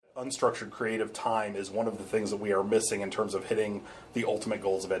Unstructured creative time is one of the things that we are missing in terms of hitting the ultimate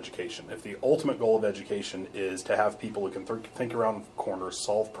goals of education. If the ultimate goal of education is to have people who can think around corners,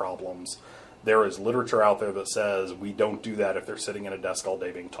 solve problems, there is literature out there that says we don't do that if they're sitting at a desk all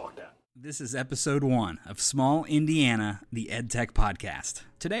day being talked at. This is episode 1 of Small Indiana, the EdTech podcast.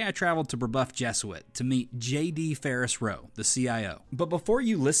 Today I traveled to Brebeuf Jesuit to meet J.D. Ferris Rowe, the CIO. But before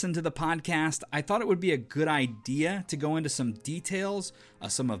you listen to the podcast, I thought it would be a good idea to go into some details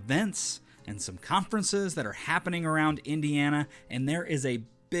of some events and some conferences that are happening around Indiana, and there is a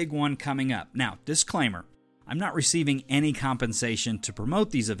big one coming up. Now, disclaimer. I'm not receiving any compensation to promote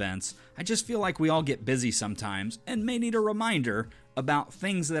these events. I just feel like we all get busy sometimes and may need a reminder about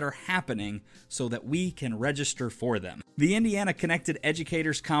things that are happening so that we can register for them. The Indiana Connected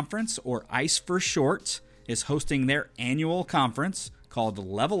Educators Conference, or ICE for short, is hosting their annual conference called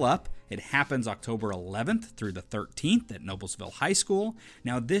Level Up. It happens October 11th through the 13th at Noblesville High School.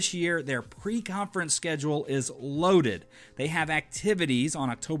 Now this year, their pre-conference schedule is loaded. They have activities on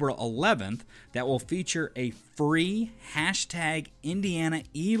October 11th that will feature a free #Indiana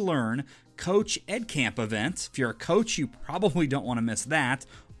eLearn Coach EdCamp event. If you're a coach, you probably don't want to miss that.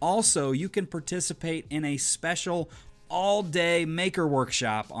 Also, you can participate in a special all-day maker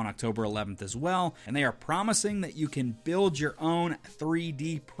workshop on October 11th as well, and they are promising that you can build your own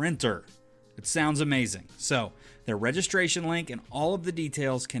 3D printer. It sounds amazing. So, their registration link and all of the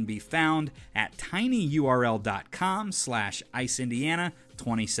details can be found at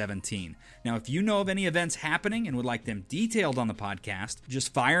tinyurl.com/IceIndiana2017. Now, if you know of any events happening and would like them detailed on the podcast,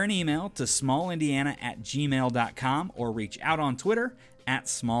 just fire an email to smallindiana@gmail.com or reach out on Twitter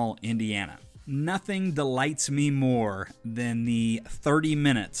 @smallindiana. Nothing delights me more than the 30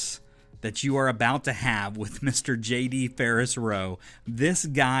 minutes that you are about to have with Mr. J.D. Ferris Rowe. This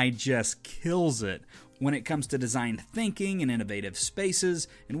guy just kills it when it comes to design thinking and innovative spaces,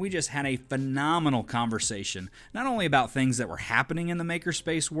 and we just had a phenomenal conversation, not only about things that were happening in the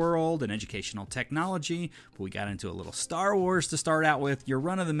makerspace world and educational technology, but we got into a little Star Wars to start out with, your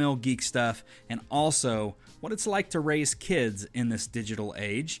run-of-the-mill geek stuff, and also what it's like to raise kids in this digital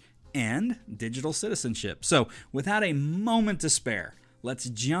age, and digital citizenship. So, without a moment to spare, let's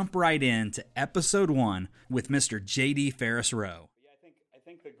jump right into episode 1 with Mr. J.D. Ferris Rowe. Yeah, I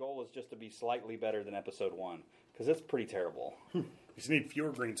think the goal is just to be slightly better than episode 1, because it's pretty terrible. You just need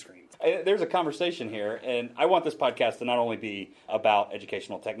fewer green screens. There's a conversation here, and I want this podcast to not only be about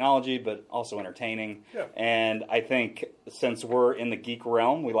educational technology, but also entertaining. Yeah. And I think since we're in the geek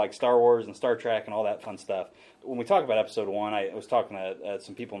realm, we like Star Wars and Star Trek and all that fun stuff. When we talk about episode 1, I was talking to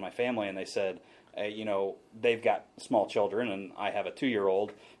some people in my family, and they said, they've got small children, and I have a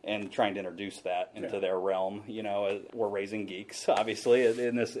 2-year-old, and trying to introduce that into their realm. We're raising geeks, obviously,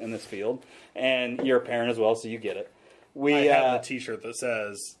 in this field, and you're a parent as well, so you get it. I have a T-shirt that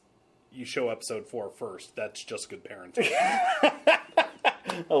says, "You show episode 4 first. That's just good parenting." I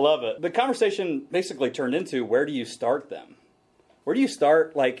love it. The conversation basically turned into, where do you start them? Where do you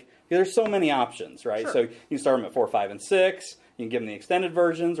start? There's so many options, right? Sure. So you can start them at 4, 5, and 6. You can give them the extended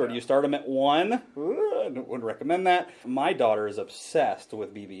versions, or do you start them at 1? I wouldn't recommend that. My daughter is obsessed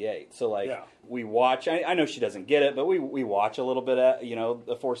with BB-8. So, we watch. I know she doesn't get it, but we watch a little bit at,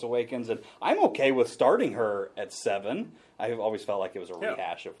 The Force Awakens, and I'm okay with starting her at 7. I've always felt like it was a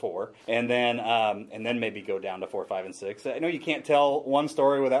rehash of 4, and then maybe go down to 4, 5, and 6. I know you can't tell one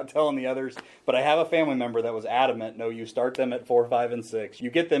story without telling the others, but I have a family member that was adamant. No, you start them at 4, 5, and 6.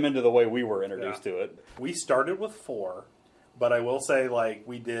 You get them into the way we were introduced to it. We started with 4, but I will say,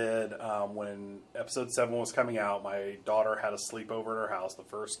 we did when episode 7 was coming out. My daughter had a sleepover at her house, the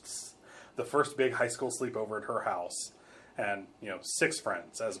first big high school sleepover at her house. And, 6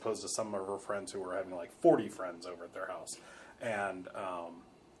 friends, as opposed to some of her friends who were having 40 friends over at their house. And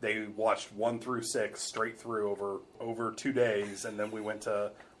they watched 1 through 6 straight through over 2 days, and then we went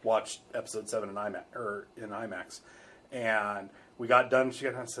to watch episode 7 in IMAX. And we got done, she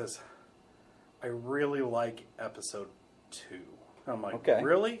got done and says, "I really like episode 2. I'm like, okay.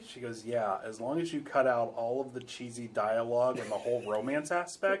 Really? She goes, yeah, as long as you cut out all of the cheesy dialogue and the whole romance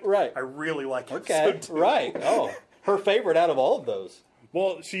aspect, right. I really like episode 2. Right. Oh, her favorite out of all of those.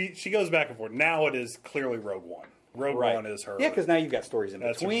 Well, she goes back and forth. Now it is clearly Rogue One. Rogue One is her. Yeah, because now you've got stories in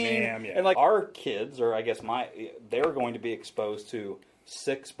between. Jam, yeah. And our kids, or I guess they're going to be exposed to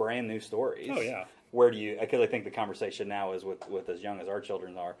 6 brand new stories. Oh, yeah. Where do you, because I think the conversation now is with as young as our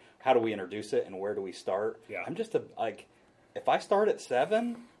children are, how do we introduce it and where do we start? Yeah. I'm just if I start at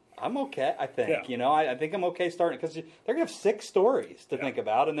 7, I'm okay, I think. Yeah. I think I'm okay starting, because they're going to have 6 stories to think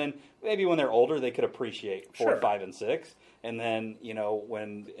about, and then maybe when they're older, they could appreciate 4, 5, and 6, and then,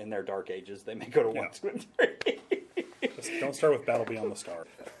 when in their dark ages, they may go to 1, 2, and 3. Just don't start with Battle Beyond the Star.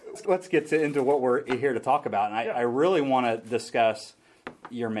 let's get into what we're here to talk about. And I really want to discuss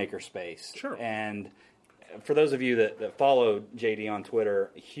your makerspace. Sure. And for those of you that follow JD on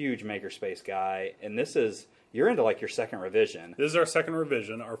Twitter, huge makerspace guy. And you're into like your second revision. This is our second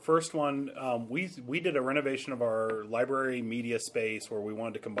revision. Our first one, we did a renovation of our library media space where we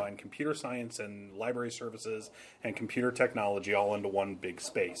wanted to combine computer science and library services and computer technology all into one big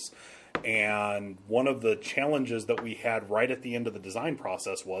space. And one of the challenges that we had right at the end of the design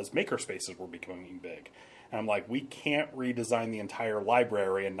process was makerspaces were becoming big. And I'm like, we can't redesign the entire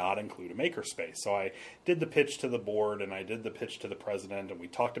library and not include a makerspace. So I did the pitch to the board and I did the pitch to the president and we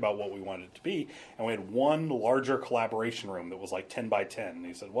talked about what we wanted it to be. And we had one larger collaboration room that was like 10 by 10. And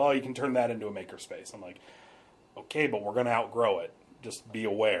he said, well, you can turn that into a makerspace. I'm like, okay, but we're going to outgrow it. Just be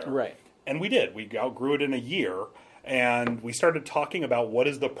aware. Right. And we did. We outgrew it in a year. And we started talking about what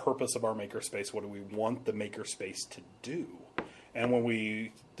is the purpose of our makerspace? What do we want the makerspace to do? And when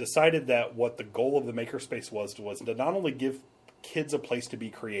we decided that what the goal of the makerspace was to not only give kids a place to be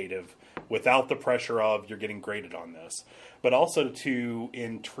creative without the pressure of you're getting graded on this, but also to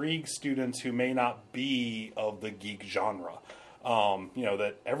intrigue students who may not be of the geek genre.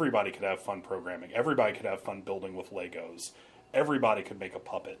 That everybody could have fun programming. Everybody could have fun building with Legos. Everybody could make a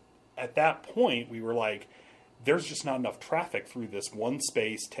puppet. At that point, we were like, there's just not enough traffic through this one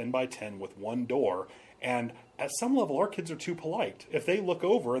space, 10 by 10 with one door. And at some level, our kids are too polite. If they look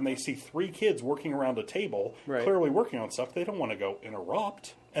over and they see 3 kids working around a table, clearly working on stuff, they don't want to go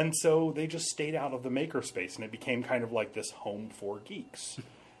interrupt. And so they just stayed out of the makerspace, and it became kind of like this home for geeks,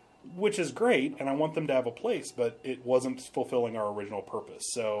 which is great, and I want them to have a place, but it wasn't fulfilling our original purpose.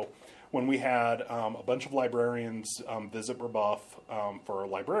 So when we had a bunch of librarians visit Rebuff for a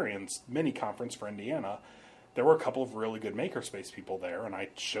librarians mini conference for Indiana, there were a couple of really good makerspace people there, and I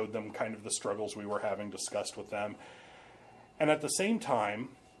showed them kind of the struggles we were having, discussed with them. And at the same time,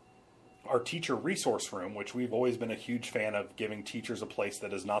 our teacher resource room, which we've always been a huge fan of giving teachers a place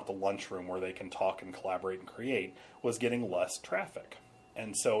that is not the lunchroom where they can talk and collaborate and create, was getting less traffic.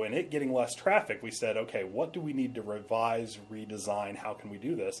 And so in it getting less traffic, we said, okay, what do we need to revise, redesign? How can we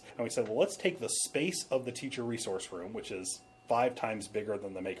do this? And we said, well, let's take the space of the teacher resource room, which is 5 times bigger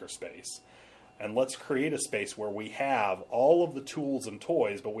than the makerspace, and let's create a space where we have all of the tools and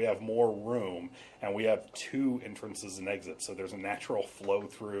toys, but we have more room, and we have 2 entrances and exits, so there's a natural flow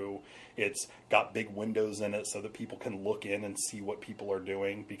through. It's got big windows in it so that people can look in and see what people are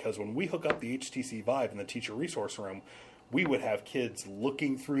doing, because when we hook up the HTC Vive in the teacher resource room, we would have kids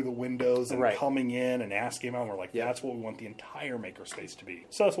looking through the windows and coming in and asking about, and we're like, that's what we want the entire makerspace to be.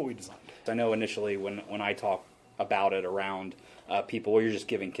 So that's what we designed. I know initially when I talk about it around people, you're just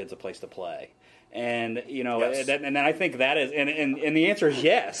giving kids a place to play. And and I think that is, and the answer is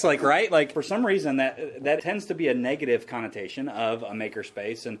yes. Like, right? Like, for some reason that tends to be a negative connotation of a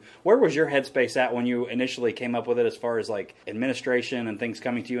makerspace. And where was your headspace at when you initially came up with it, as far as like administration and things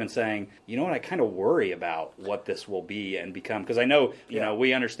coming to you and saying, you know what, I kind of worry about what this will be and become? Because I know you know,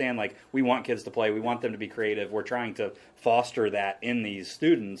 we understand, like, we want kids to play, we want them to be creative, we're trying to foster that in these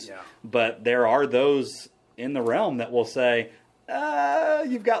students. But there are those in the realm that will say,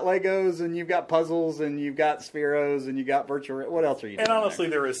 you've got Legos and you've got puzzles and you've got Spheros and you've got virtual. What else are you doing? And honestly,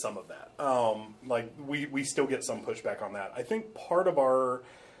 there is some of that. We still get some pushback on that. I think part of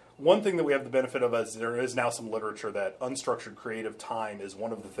one thing that we have the benefit of is there is now some literature that unstructured creative time is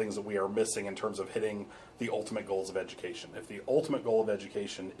one of the things that we are missing in terms of hitting the ultimate goals of education. If the ultimate goal of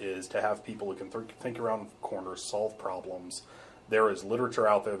education is to have people who can think around corners, solve problems, there is literature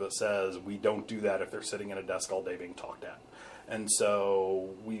out there that says we don't do that if they're sitting at a desk all day being talked at. And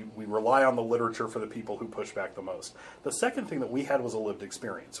so we rely on the literature for the people who push back the most. The second thing that we had was a lived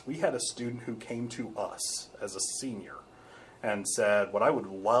experience. We had a student who came to us as a senior and said, what I would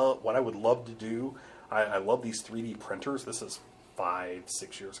love to do, I love these 3D printers. This is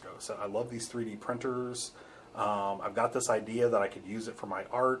 5-6 years ago. So I love these 3D printers. I've got this idea that I could use it for my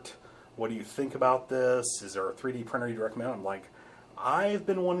art. What do you think about this? Is there a 3D printer you'd recommend? I'm like, I've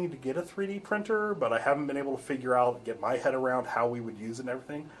been wanting to get a 3D printer, but I haven't been able to get my head around how we would use it and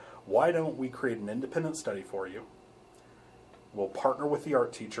everything. Why don't we create an independent study for you? We'll partner with the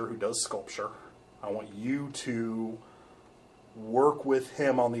art teacher who does sculpture. I want you to work with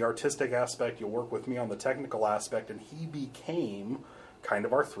him on the artistic aspect. You'll work with me on the technical aspect. And he became kind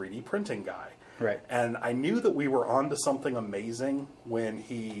of our 3D printing guy. Right. And I knew that we were onto something amazing when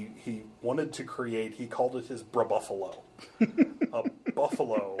he wanted to create, he called it his Brabuffalo. A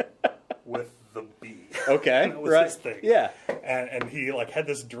buffalo with the B. Okay. That was right. his thing. Yeah. And he like had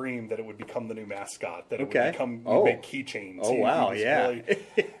this dream that it would become the new mascot, that it Okay. would become Oh. make keychains. Oh, wow, was yeah. really,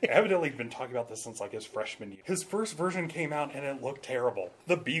 evidently been talking about this since like his freshman year. His first version came out and it looked terrible.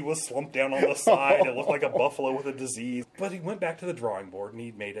 The bee was slumped down on the side. It looked like a buffalo with a disease. But he went back to the drawing board and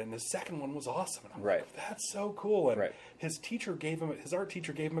he made it. And his second one was awesome. And I'm Right. like, that's so cool. And Right. his art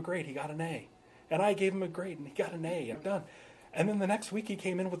teacher gave him a grade. He got an A. And I gave him a grade and he got an A. And done. And then the next week he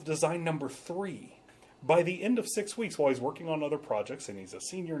came in with design number 3. By the end of 6 weeks, while he's working on other projects, and he's a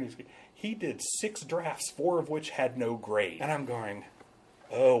senior, and he did 6 drafts, 4 of which had no grade. And I'm going,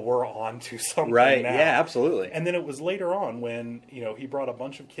 oh, we're on to something Right. now. Yeah, absolutely. And then it was later on when, he brought a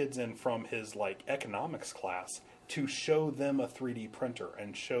bunch of kids in from his, economics class to show them a 3D printer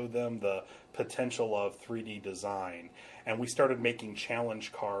and show them the potential of 3D design. And we started making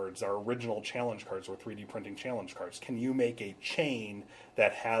challenge cards. Our original challenge cards were 3D printing challenge cards. Can you make a chain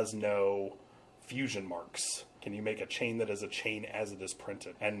that has no fusion marks? Can you make a chain that is a chain as it is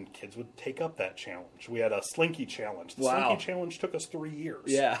printed? And kids would take up that challenge. We had a Slinky challenge. The Wow. Slinky challenge took us 3 years.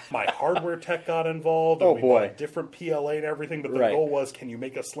 Yeah. My hardware tech got involved. Oh, And we bought boy. a different PLA and everything. But the Right. goal was, can you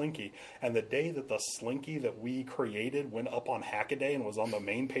make a Slinky? And the day that the Slinky that we created went up on Hackaday and was on the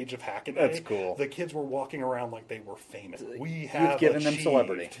main page of Hackaday, That's cool. The kids were walking around like they were famous. You've given them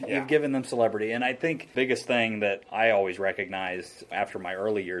celebrity. Yeah. You've given them celebrity. And I think the biggest thing that I always recognized after my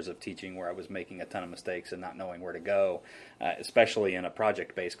early years of teaching, where I was making a ton of mistakes and not knowing where to go, especially in a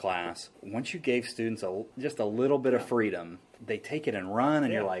project-based class, once you gave students just a little bit of freedom, they take it and run,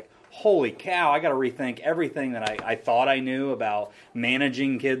 and you're like, holy cow, I got to rethink everything that I thought I knew about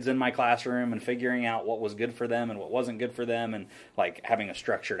managing kids in my classroom and figuring out what was good for them and what wasn't good for them, and like having a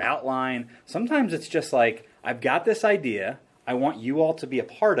structured outline. Sometimes it's just like, I've got this idea, I want you all to be a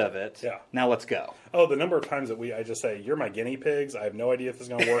part of it. Yeah. Now let's go. Oh, the number of times that I just say, you're my guinea pigs. I have no idea if this is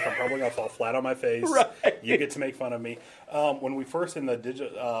going to work. I'm probably going to fall flat on my face. Right. You get to make fun of me. When we first, in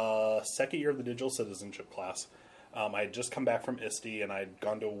the second year of the digital citizenship class, I had just come back from ISTE and I'd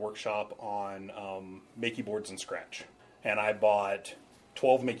gone to a workshop on Makey boards in Scratch. And I bought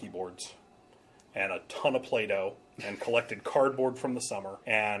 12 Makey boards and a ton of Play-Doh and collected cardboard from the summer.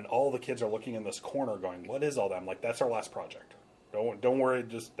 And all the kids are looking in this corner going, what is all that? I'm like, that's our last project. Don't worry,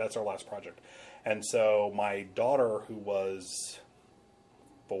 just that's our last project. And so my daughter, who was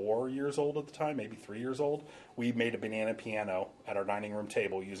 4 years old at the time, maybe 3 years old, we made a banana piano at our dining room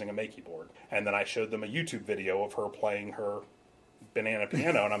table using a Makey board. And then I showed them a YouTube video of her playing her banana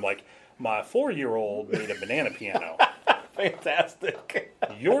piano. And I'm like, my 4-year-old made a banana piano. Fantastic.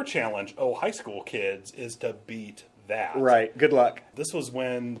 Your challenge, high school kids, is to beat that. Right. Good luck. This was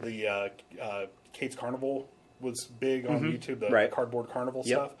when the Kate's Carnival was big on YouTube, the Right. cardboard carnival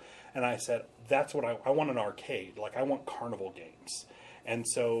stuff. And I said, that's what I want, an arcade. Like, I want carnival games. And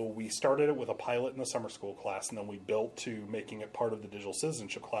so we started it with a pilot in the summer school class, and then we built to making it part of the digital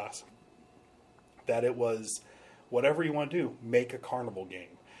citizenship class. That it was, whatever you want to do, make a carnival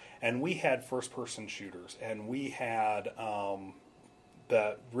game. And we had first-person shooters, and we had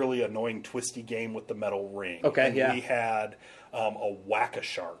the really annoying twisty game with the metal ring. Okay, and yeah. we had a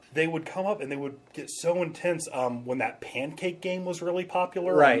Whack-A-Shark. They would come up and they would get so intense when that pancake game was really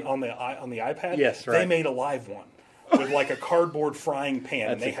popular Right. on the iPad. Yes, They right. made a live one with like a cardboard frying pan,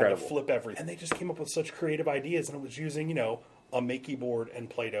 and That's they incredible. had to flip everything. And they just came up with such creative ideas, and it was using, a Makey board and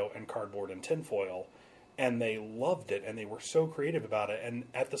Play-Doh and cardboard and tinfoil. And they loved it, and they were so creative about it. And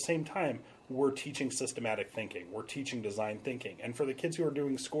at the same time, we're teaching systematic thinking. We're teaching design thinking. And for the kids who are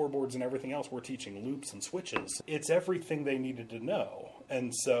doing scoreboards and everything else, we're teaching loops and switches. It's everything they needed to know.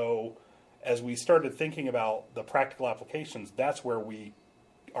 And so as we started thinking about the practical applications, that's where we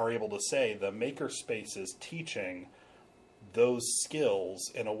are able to say the makerspace is teaching those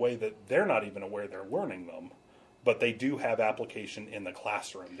skills in a way that they're not even aware they're learning them. But they do have application in the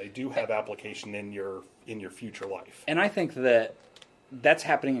classroom. They do have application in your future life. And I think that's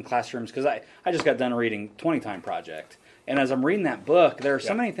happening in classrooms because I just got done reading 20 Time Project. And as I'm reading that book, there are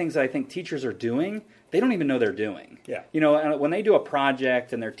so many things that I think teachers are doing they don't even know they're doing. Yeah. And when they do a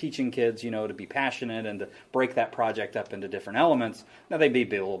project and they're teaching kids, to be passionate and to break that project up into different elements, now they may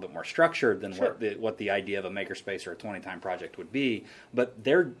be a little bit more structured than what the idea of a makerspace or a 20-time project would be. But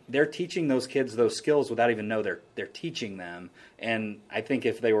they're teaching those kids those skills without even know they're teaching them. And I think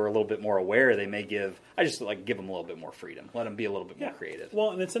if they were a little bit more aware, they may give them a little bit more freedom, let them be a little bit more creative.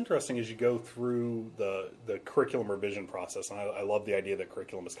 Well, and it's interesting as you go through the curriculum revision process, and I love the idea that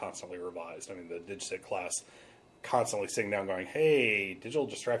curriculum is constantly revised. I mean, the DigCit class constantly sitting down going, hey, digital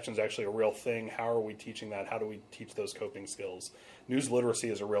distraction is actually a real thing. How are we teaching that? How do we teach those coping skills? News literacy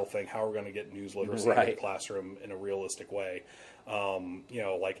is a real thing. How are we going to get news literacy into the classroom in a realistic way?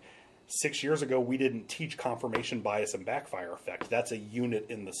 6 years ago, we didn't teach confirmation bias and backfire effect. That's a unit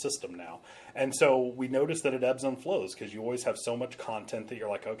in the system now. And so we notice that it ebbs and flows because you always have so much content that you're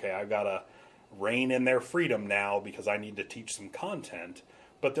like, okay, I've got to rein in their freedom now because I need to teach some content.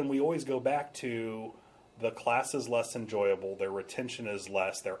 But then we always go back to the class is less enjoyable, their retention is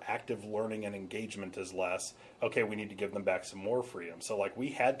less, their active learning and engagement is less. Okay, we need to give them back some more freedom. So like we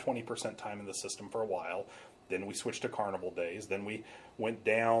had 20% time in the system for a while. Then we switched to carnival days. Then we went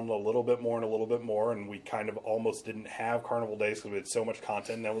down a little bit more and a little bit more, and we kind of almost didn't have carnival days because we had so much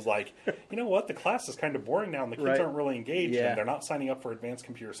content. And I was like, you know what? The class is kind of boring now, and the kids aren't really engaged, and they're not signing up for advanced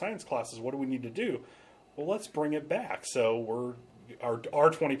computer science classes. What do we need to do? Well, let's bring it back. So our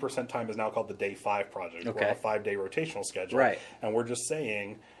 20% time is now called the Day 5 project. Okay. We're on a 5-day rotational schedule. Right. And we're just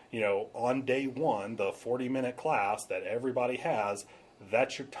saying, on day 1, the 40-minute class that everybody has,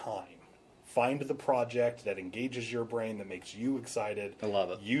 that's your time. Find the project that engages your brain, that makes you excited. I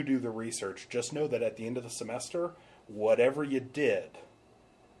love it. You do the research. Just know that at the end of the semester, whatever you did,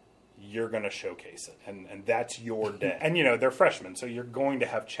 you're going to showcase it. And that's your day. And, they're freshmen, so you're going to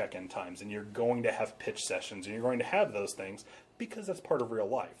have check-in times, and you're going to have pitch sessions, and you're going to have those things because that's part of real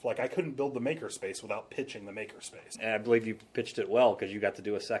life. Like, I couldn't build the makerspace without pitching the makerspace. And I believe you pitched it well because you got to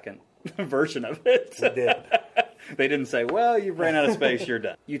do a second version of it. We did. They didn't say, well, you've ran out of space, you're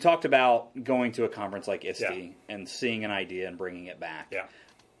done. You talked about going to a conference like ISTE and seeing an idea and bringing it back. Yeah.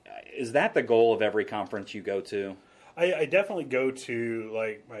 Is that the goal of every conference you go to? I definitely go to,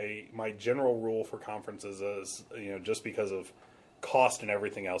 like, my general rule for conferences is, just because of cost and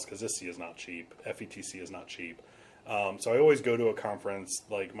everything else, because ISTE is not cheap, FETC is not cheap. So I always go to a conference,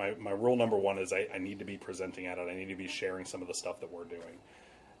 like, my rule number 1 is I need to be presenting at it. I need to be sharing some of the stuff that we're doing.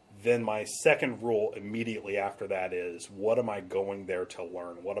 Then my second rule immediately after that is, what am I going there to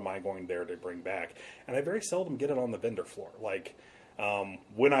learn? What am I going there to bring back? And I very seldom get it on the vendor floor. Like,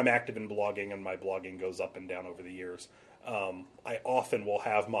 when I'm active in blogging, and my blogging goes up and down over the years, I often will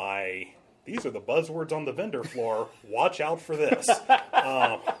have these are the buzzwords on the vendor floor. Watch out for this.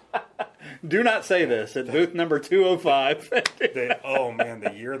 Do not say this at booth number 205.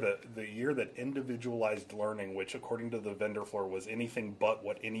 The year that individualized learning, which according to the vendor floor was anything but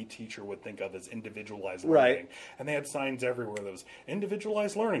what any teacher would think of as individualized learning. Right. And they had signs everywhere that was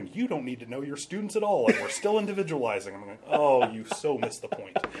individualized learning. You don't need to know your students at all, and we're still individualizing. I'm like, oh, you so missed the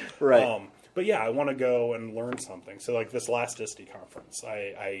point. Right. But yeah, I want to go and learn something. So like this last ISTE conference,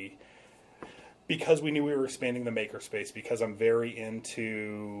 because we knew we were expanding the makerspace, because I'm very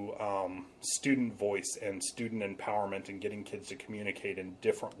into student voice and student empowerment and getting kids to communicate in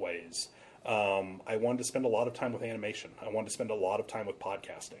different ways, I wanted to spend a lot of time with animation. I wanted to spend a lot of time with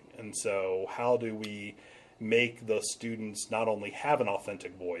podcasting. And so how do we make the students not only have an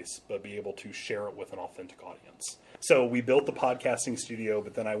authentic voice, but be able to share it with an authentic audience? So we built the podcasting studio,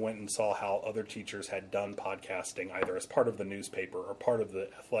 but then I went and saw how other teachers had done podcasting, either as part of the newspaper or part of the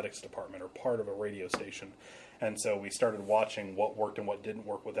athletics department or part of a radio station. And so we started watching what worked and what didn't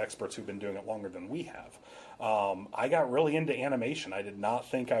work with experts who've been doing it longer than we have. I got really into animation. I did not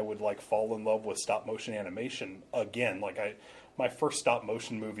think I would fall in love with stop motion animation again. My first stop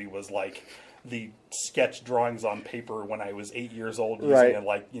motion movie was the sketch drawings on paper when I was 8 years old using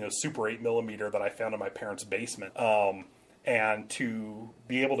a Super 8mm that I found in my parents' basement. And to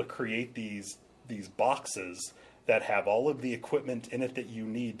be able to create these boxes that have all of the equipment in it that you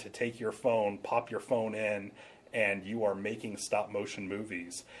need to take your phone, pop your phone in, and you are making stop motion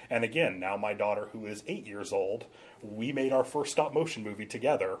movies. And again, now my daughter, who is 8 years old, we made our first stop motion movie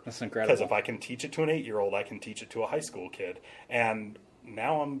together. That's incredible. Because if I can teach it to an 8-year-old, I can teach it to a high school kid. And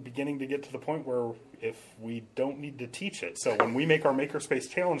now I'm beginning to get to the point where if we don't need to teach it. So when we make our Makerspace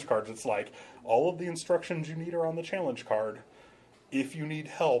challenge cards, it's like all of the instructions you need are on the challenge card. If you need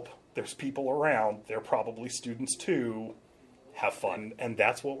help, there's people around. They're probably students too. Have fun. And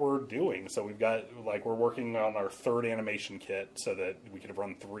that's what we're doing. So we've got, we're working on our third animation kit so that we could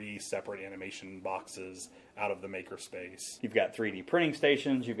run 3 separate animation boxes out of the Makerspace. You've got 3D printing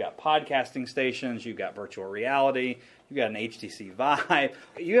stations, you've got podcasting stations, you've got virtual reality, you've got an HTC Vive.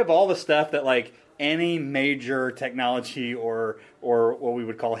 You have all the stuff that any major technology or what we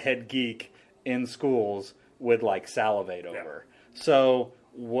would call head geek in schools would salivate over. Yeah. So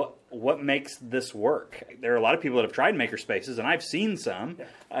what makes this work? There are a lot of people that have tried makerspaces, and I've seen some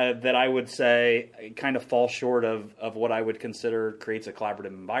that I would say kind of fall short of what I would consider creates a collaborative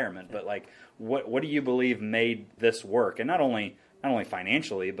environment. But what do you believe made this work? And not only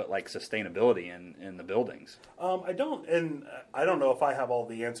financially, but sustainability in the buildings. I don't know if I have all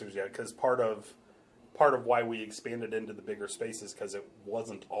the answers yet, because part of why we expanded into the bigger spaces because it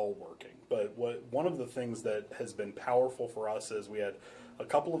wasn't all working. But one of the things that has been powerful for us is we had a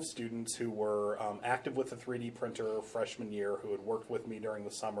couple of students who were active with the 3D printer freshman year who had worked with me during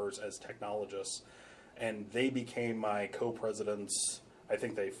the summers as technologists, and they became my co-presidents. I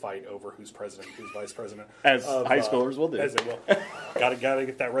think they fight over who's president, who's vice president. As high schoolers will do. As they will. Gotta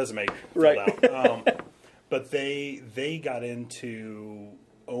get that resume filled Right. out. But they got into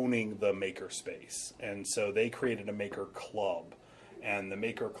owning the makerspace, and so they created a maker club, and the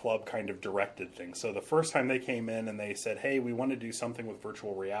maker club kind of directed things. So the first time they came in and they said, hey, we want to do something with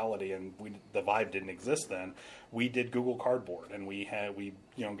virtual reality, and the Vive didn't exist then, we did Google Cardboard, and we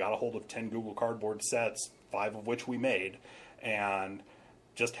got a hold of 10 Google Cardboard sets, 5 of which we made, and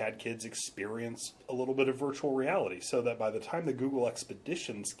just had kids experience a little bit of virtual reality, so that by the time the Google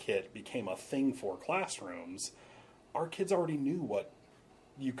Expeditions kit became a thing for classrooms, our kids already knew what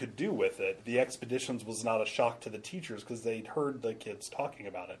you could do with it. The Expeditions was not a shock to the teachers because they'd heard the kids talking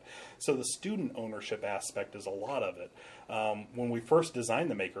about it. So the student ownership aspect is a lot of it. When we first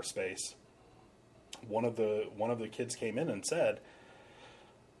designed the makerspace, one of the kids came in and said,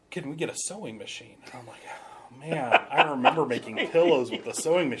 "Can we get a sewing machine?" And I'm like, man, I remember making pillows with the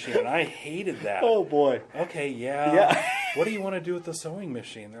sewing machine, and I hated that. Oh, boy. Okay, yeah. What do you want to do with the sewing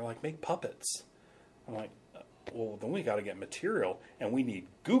machine? They're like, make puppets. I'm like, well, then we got to get material, and we need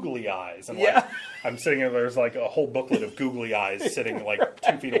googly eyes. And like, I'm sitting there's like a whole booklet of googly eyes sitting like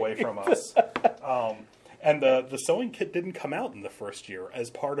 2 feet away from us. And the sewing kit didn't come out in the first year.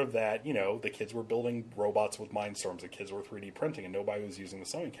 As part of that, the kids were building robots with Mindstorms. The kids were 3D printing, and nobody was using the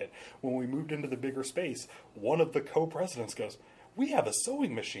sewing kit. When we moved into the bigger space, one of the co-presidents goes, we have a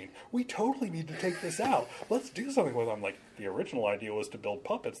sewing machine. We totally need to take this out. Let's do something with it. I'm like, the original idea was to build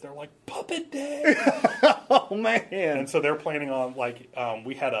puppets. They're like, Puppet Day! Oh, man. And so they're planning on,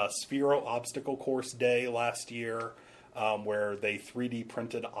 we had a Sphero obstacle course day last year. Where they 3D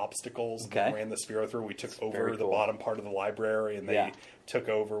printed obstacles and ran the Sphero through. We took over the bottom part of the library, and they took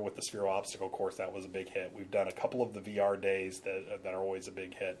over with the Sphero obstacle course. That was a big hit. We've done a couple of the VR days that are always a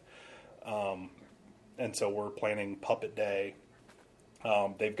big hit. And so we're planning Puppet Day.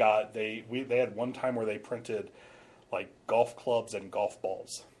 They had one time where they printed like golf clubs and golf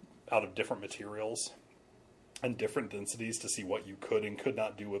balls out of different materials and different densities to see what you could and could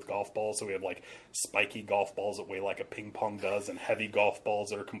not do with golf balls. So we have like spiky golf balls that weigh like a ping pong does, and heavy golf balls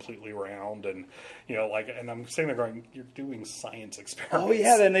that are completely round, and and I'm sitting there going, you're doing science experiments. Oh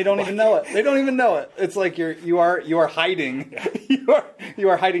yeah, then they don't even know it. They don't even know it. It's like you are hiding. Yeah. You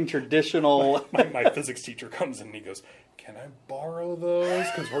are hiding traditional. My physics teacher comes in and he goes, can I borrow those?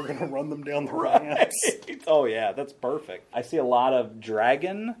 Because we're going to run them down the ramps. Oh yeah, that's perfect. I see a lot of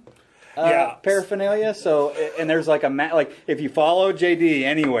dragon paraphernalia. So, and there's like if you follow JD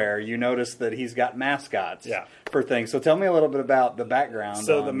anywhere, you notice that he's got mascots for things. So tell me a little bit about the background.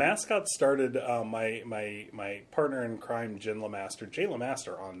 So the mascot started my partner in crime, Jay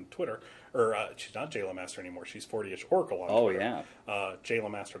LeMaster on Twitter. Or she's not Jay LeMaster anymore. She's 40ish Oracle on Twitter. Oh yeah.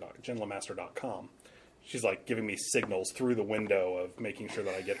 JenLeMaster.com. She's like giving me signals through the window of making sure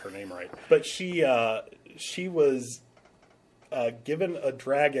that I get her name right. But she was given a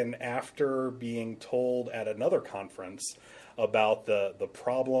dragon after being told at another conference about the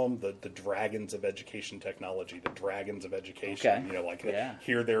problem, the dragons of education technology, the dragons of education. Okay.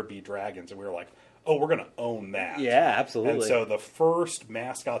 Here there be dragons. And we were like, oh, we're going to own that. Yeah, absolutely. And so the first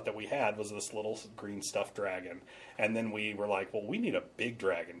mascot that we had was this little green stuffed dragon. And then we were like, well, we need a big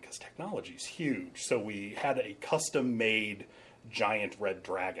dragon because technology's huge. So we had a custom-made giant red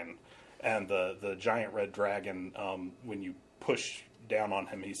dragon. And the giant red dragon, when you push down on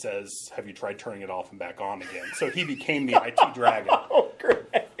him, he says, have you tried turning it off and back on again? So he became the IT dragon. Oh, great.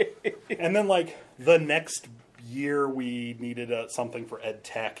 And then, the next year, we needed something for ed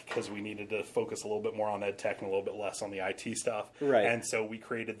tech because we needed to focus a little bit more on ed tech and a little bit less on the IT stuff. Right. And so we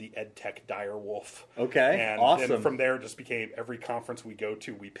created the ed tech dire wolf. Okay. And awesome. then from there, it just became every conference we go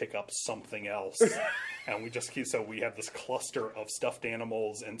to, we pick up something else. And we just keep, so we have this cluster of stuffed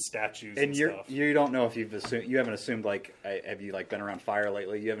animals and statues and stuff. You don't know if you haven't assumed have you been around fire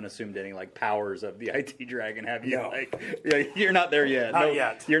lately? You haven't assumed any powers of the IT dragon, have you? No. You're not there yet. Not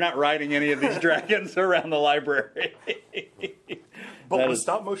yet. You're not riding any of these dragons around the library. But with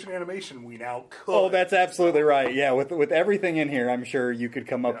stop motion animation, we now could. Oh, that's absolutely right. Yeah, with everything in here, I'm sure you could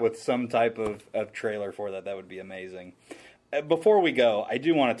come up with some type of trailer for that. That would be amazing. Before we go, I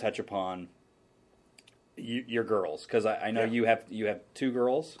do want to touch upon your girls, because I know you have 2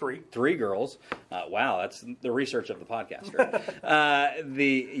 girls, 3 girls. Wow, that's the research of the podcast. Right?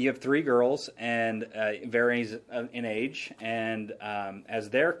 You have 3 girls, and varies in age, and as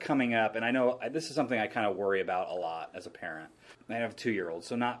they're coming up, and I know this is something I kind of worry about a lot as a parent. I have a 2-year-old,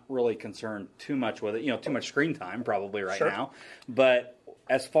 so not really concerned too much with it. Too much screen time probably right now. But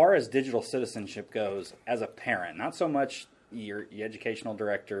As far as digital citizenship goes, as a parent, not so much your educational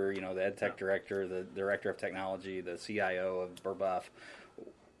director, the ed tech director, the director of technology, the CIO of Burbuff,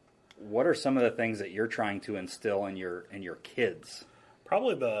 what are some of the things that you're trying to instill in your kids?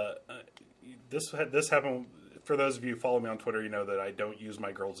 Probably this happened. For those of you who follow me on Twitter, you know that I don't use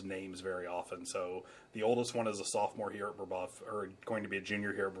my girls' names very often. So the oldest one is a sophomore here at Burbuff, or going to be a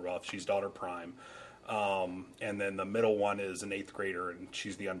junior here at Burbuff. She's daughter Prime. And then the middle one is an 8th grader, and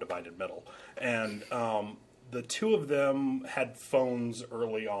she's the undivided middle. And the two of them had phones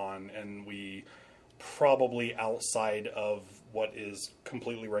early on, and we probably, outside of what is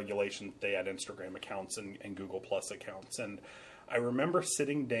completely regulation, they had Instagram accounts and Google Plus accounts. And I remember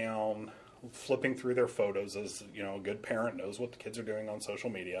sitting down, flipping through their photos, as a good parent knows what the kids are doing on social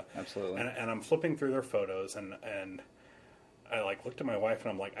media. Absolutely. And I'm flipping through their photos, and I looked at my wife, and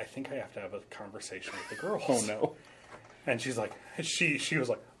I'm like, I think I have to have a conversation with the girls. Oh no. And she's like, she was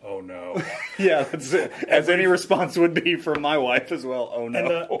like, oh no. Yeah, that's it. As any response would be from my wife as well. Oh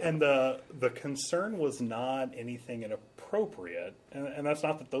no. And the concern was not anything inappropriate, and that's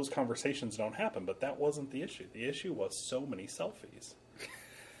not that those conversations don't happen, but that wasn't the issue. The issue was so many selfies.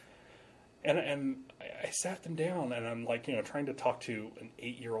 And I sat them down, and I'm trying to talk to an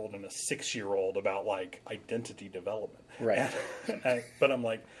 8-year-old and a 6-year-old about identity development. Right. But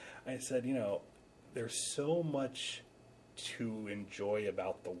I said, there's so much to enjoy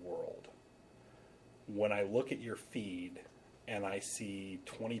about the world. When I look at your feed and I see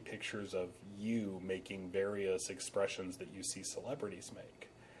 20 pictures of you making various expressions that you see celebrities make,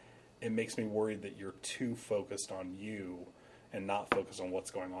 it makes me worried that you're too focused on you and not focus on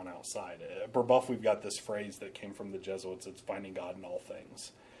what's going on outside. At Burbuff, we've got this phrase that came from the Jesuits, it's finding God in all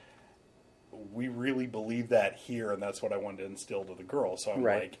things. We really believe that here, and that's what I wanted to instill to the girls. So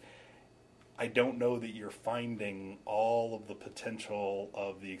I'm I don't know that you're finding all of the potential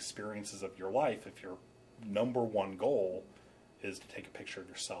of the experiences of your life if your number one goal is to take a picture of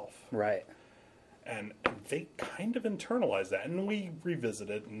yourself. Right. And they kind of internalize that. And we revisit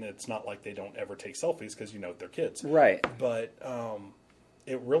it, and it's not like they don't ever take selfies because they're kids. Right. But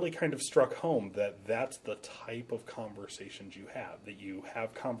it really kind of struck home that that's the type of conversations you have, that you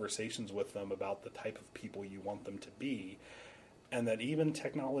have conversations with them about the type of people you want them to be, and that even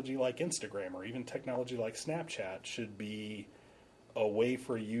technology like Instagram or even technology like Snapchat should be a way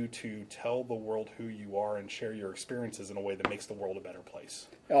for you to tell the world who you are and share your experiences in a way that makes the world a better place.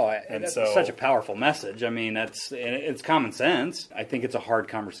 Oh, and that's such a powerful message. I mean, it's common sense. I think it's a hard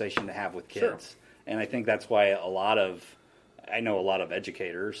conversation to have with kids. Sure. And I think that's why I know a lot of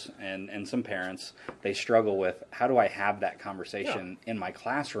educators and some parents, they struggle with, how do I have that conversation in my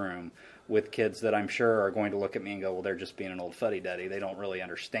classroom with kids that I'm sure are going to look at me and go, well, they're just being an old fuddy-duddy. They don't really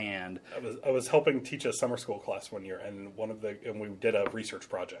understand. I was helping teach a summer school class one year, and we did a research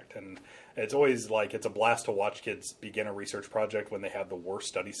project. And it's always it's a blast to watch kids begin a research project when they have the worst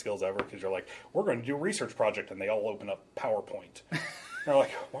study skills ever, because you're like, we're going to do a research project, and they all open up PowerPoint. And they're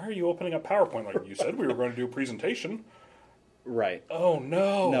like, why are you opening up PowerPoint? Like, you said we were going to do a presentation. Right. Oh,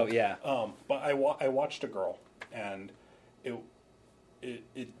 no. No, yeah. But I watched a girl, and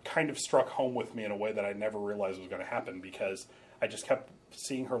it kind of struck home with me in a way that I never realized was going to happen, because I just kept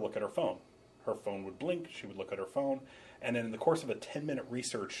seeing her look at her phone. Her phone would blink, she would look at her phone, and then in the course of a 10-minute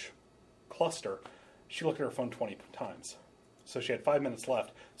research cluster, she looked at her phone 20 times. So she had 5 minutes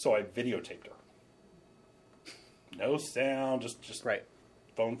left, so I videotaped her. No sound, just right.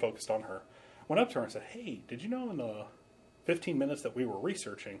 Phone focused on her. Went up to her and said, hey, did you know in the 15 minutes that we were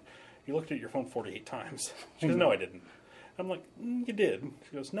researching, you looked at your phone 48 times? She goes, no, I didn't. I'm like, you did.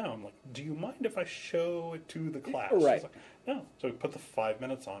 She goes, no. I'm like, do you mind if I show it to the class? Right. She's like, no. So we put the 5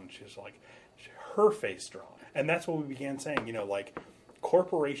 minutes on. She's like, her face dropped. And that's what we began saying,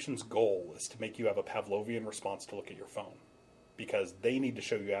 corporations' goal is to make you have a Pavlovian response to look at your phone, because they need to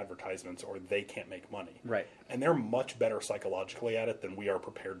show you advertisements or they can't make money. Right. And they're much better psychologically at it than we are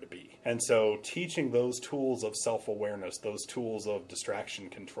prepared to be. And so teaching those tools of self-awareness, those tools of distraction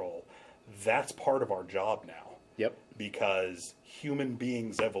control, that's part of our job now. Yep. Because human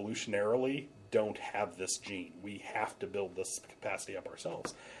beings evolutionarily don't have this gene. We have to build this capacity up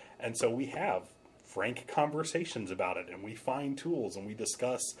ourselves. And so we have frank conversations about it, and we find tools, and we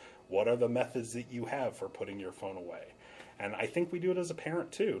discuss what are the methods that you have for putting your phone away. And I think we do it as a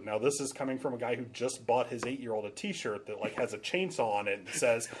parent too. Now, this is coming from a guy who just bought his 8-year-old a T-shirt that has a chainsaw on it and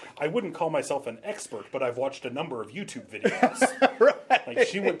says, "I wouldn't call myself an expert, but I've watched a number of YouTube videos." Right.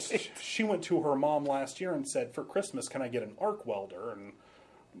 She went to her mom last year and said, "For Christmas, can I get an arc welder?" And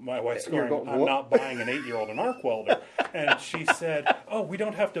My wife's going, I'm not buying an 8-year-old an arc welder. And she said, oh, we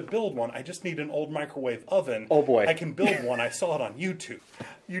don't have to build one. I just need an old microwave oven. Oh, boy. I can build one. I saw it on YouTube.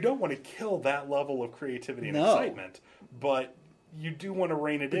 You don't want to kill that level of creativity and excitement, but you do want to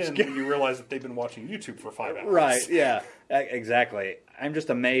rein it in when you realize that they've been watching YouTube for 5 hours. Right, yeah, exactly. I'm just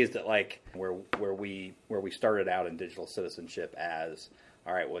amazed at like where we started out in digital citizenship as,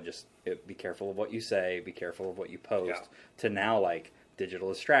 all right, well, just be careful of what you say, be careful of what you post, to now like digital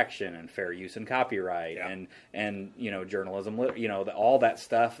distraction and fair use and copyright and journalism, all that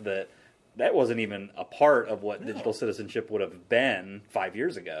stuff that wasn't even a part of what digital citizenship would have been 5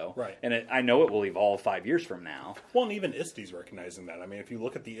 years ago. Right. And I know it will evolve 5 years from now. Well, and even ISTE's recognizing that. I mean, if you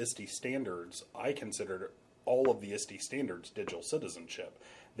look at the ISTE standards, I considered all of the ISTE standards digital citizenship.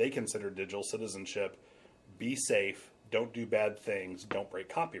 They consider digital citizenship, be safe, don't do bad things, don't break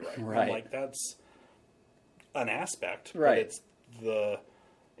copyright. Right. I'm like, that's an aspect, right. But it's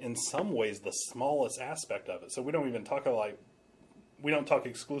in some ways, the smallest aspect of it. So we don't even talk we don't talk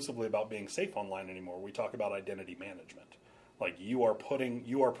exclusively about being safe online anymore. We talk about identity management. Like you are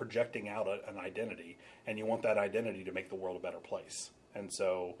projecting out an identity, and you want that identity to make the world a better place. And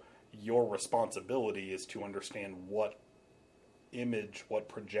so your responsibility is to understand what image, what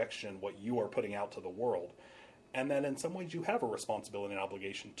projection, what you are putting out to the world. And then in some ways you have a responsibility and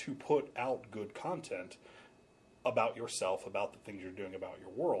obligation to put out good content about yourself, about the things you're doing, about your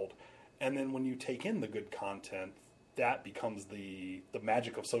world. And then when you take in the good content, that becomes the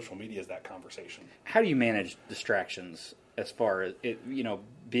magic of social media, is that conversation. How do you manage distractions as far as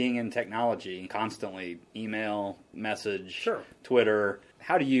being in technology, constantly email, message, Twitter?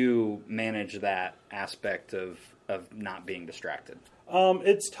 How do you manage that aspect of not being distracted?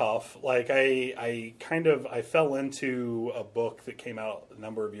 It's tough. Like I fell into a book that came out a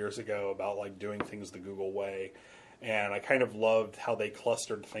number of years ago about like doing things the Google way. And I kind of loved how they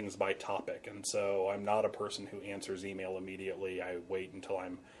clustered things by topic. And so I'm not a person who answers email immediately. I wait until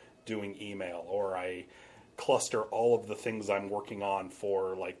I'm doing email, or I cluster all of the things I'm working on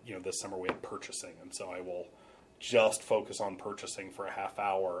for, like, this summer we had purchasing. And so I will just focus on purchasing for a half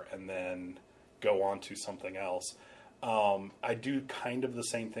hour and then go on to something else. I do kind of the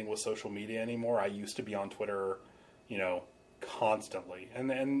same thing with social media anymore. I used to be on Twitter, constantly. And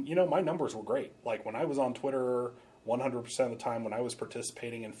my numbers were great. Like when I was on Twitter 100% of the time, when I was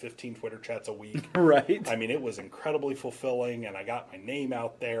participating in 15 Twitter chats a week. Right. I mean, it was incredibly fulfilling, and I got my name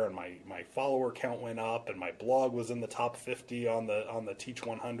out there, and my follower count went up, and my blog was in the top 50 on the Teach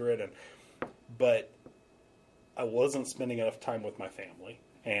 100. But I wasn't spending enough time with my family,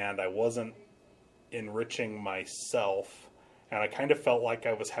 and I wasn't enriching myself. And I kind of felt like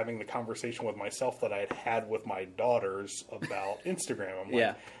I was having the conversation with myself that I had had with my daughters about Instagram. I'm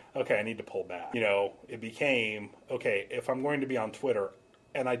like, okay, I need to pull back. It became, okay, if I'm going to be on Twitter,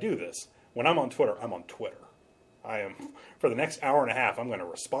 and I do this, when I'm on Twitter, I'm on Twitter. I am, for the next hour and a half, I'm going to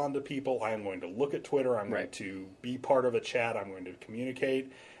respond to people. I am going to look at Twitter. I'm going to be part of a chat. I'm going to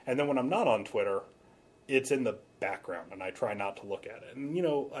communicate. And then when I'm not on Twitter, it's in the background, and I try not to look at it.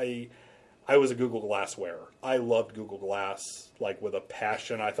 And, I was a Google Glass wearer. I loved Google Glass, like, with a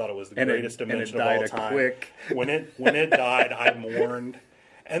passion. I thought it was the greatest invention of all time. Quick. When it died, I mourned.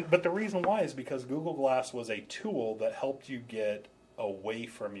 But the reason why is because Google Glass was a tool that helped you get away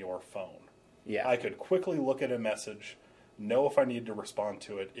from your phone. Yeah. I could quickly look at a message, know if I needed to respond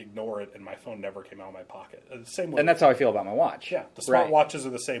to it, ignore it, and my phone never came out of my pocket. The same way. And that's how I feel about my watch. Yeah. The smartwatches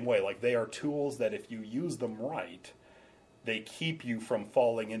are the same way. Like, they are tools that if you use them right, they keep you from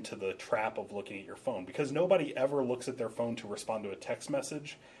falling into the trap of looking at your phone. Because nobody ever looks at their phone to respond to a text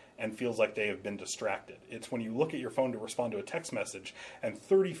message and feels like they have been distracted. It's when you look at your phone to respond to a text message, and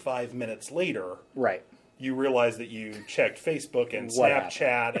 35 minutes later, you realize that you checked Facebook and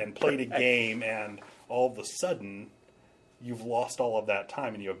Snapchat and played a game, and all of a sudden, you've lost all of that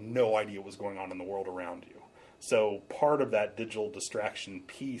time, and you have no idea what's going on in the world around you. So part of that digital distraction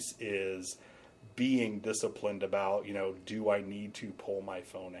piece is being disciplined about, do I need to pull my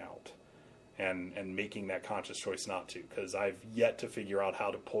phone out? And making that conscious choice not to, because I've yet to figure out how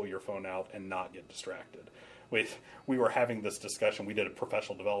to pull your phone out and not get distracted. We were having this discussion. We did a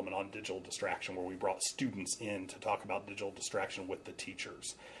professional development on digital distraction where we brought students in to talk about digital distraction with the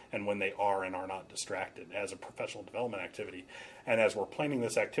teachers and when they are and are not distracted as a professional development activity. And as we're planning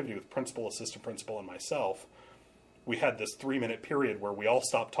this activity with principal, assistant principal, and myself, we had this 3-minute period where we all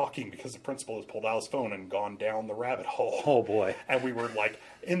stopped talking because the principal has pulled out his phone and gone down the rabbit hole. Oh, boy. And we were like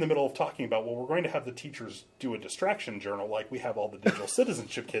in the middle of talking about, well, we're going to have the teachers do a distraction journal like we have all the digital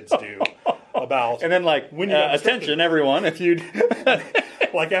citizenship kids do about. And then when attention, everyone, if you'd.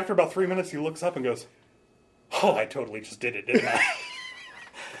 Like after about 3 minutes, he looks up and goes, oh, I totally just did it, didn't I?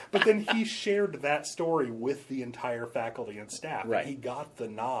 But then he shared that story with the entire faculty and staff. Right. And he got the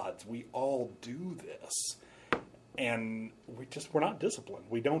nods. We all do this. And we're not disciplined.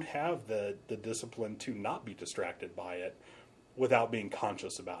 We don't have the discipline to not be distracted by it without being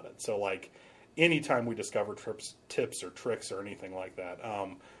conscious about it. So, like, anytime we discover tips or tricks or anything like that,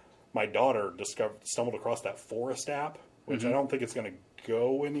 my daughter stumbled across that Forest app, which I don't think it's going to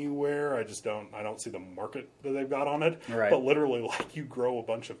go anywhere. I don't see the market that they've got on it. Right. But literally, like, you grow a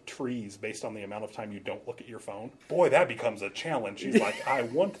bunch of trees based on the amount of time you don't look at your phone. Boy, that becomes a challenge. She's like, I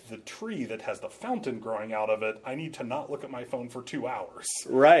want the tree that has the fountain growing out of it. I need to not look at my phone for 2 hours.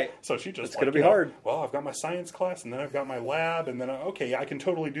 Right. So she just, it's going to be hard. Well, I've got my science class, and then I've got my lab, and then, okay, I can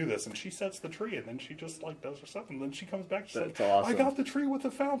totally do this. And she sets the tree, and then she just, like, does her stuff, and then she comes back, she's like, awesome. I got the tree with the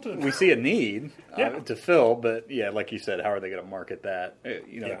fountain. We see a need to fill, but like you said, how are they going to market that?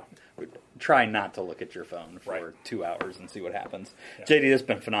 Try not to look at your phone for 2 hours and see what happens. Yeah. JD, this has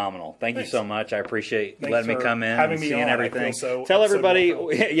been phenomenal. Thank you so much. I appreciate letting me come in and seeing everything. Tell everybody,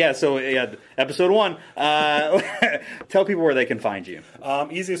 episode 1. Tell people where they can find you.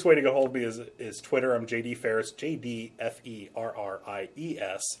 Easiest way to get hold of me is Twitter. I'm JD Ferris,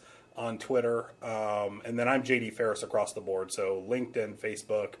 JDFERRIES on Twitter. And then I'm JD Ferris across the board. So LinkedIn,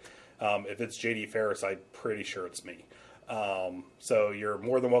 Facebook. If it's JD Ferris, I'm pretty sure it's me. So you're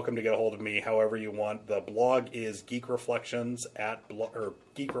more than welcome to get a hold of me however you want. The blog is Geek Reflections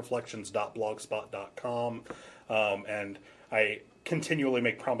geekreflections.blogspot.com. And I continually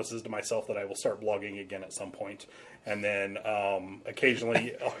make promises to myself that I will start blogging again at some point. And then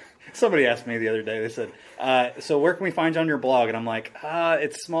occasionally... Somebody asked me the other day, they said, so where can we find you on your blog? And I'm like,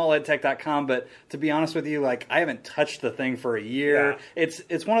 it's smalledtech.com, but to be honest with you, like, I haven't touched the thing for a year. Yeah.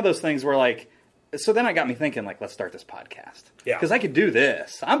 It's one of those things where, like, so then I got me thinking, like, let's start this podcast. Yeah. Because I could do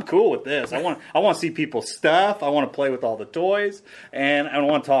this. I'm cool with this. I want to see people's stuff. I want to play with all the toys, and I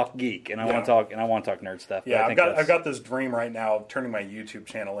want to talk geek, and I want to talk nerd stuff. Yeah, I've got this dream right now of turning my YouTube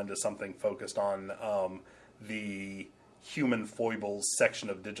channel into something focused on the human foibles section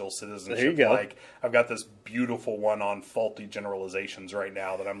of digital citizenship. There you go. Like, I've got this beautiful one on faulty generalizations right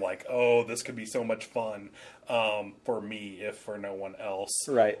now that I'm like, oh, this could be so much fun for me, if for no one else.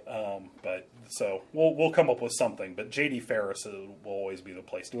 Right. But so we'll come up with something. But JD Ferris will always be the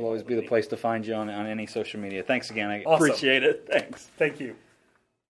place to. Will always be the place to find you on any social media. Thanks again. I appreciate it. Thanks. Thank you.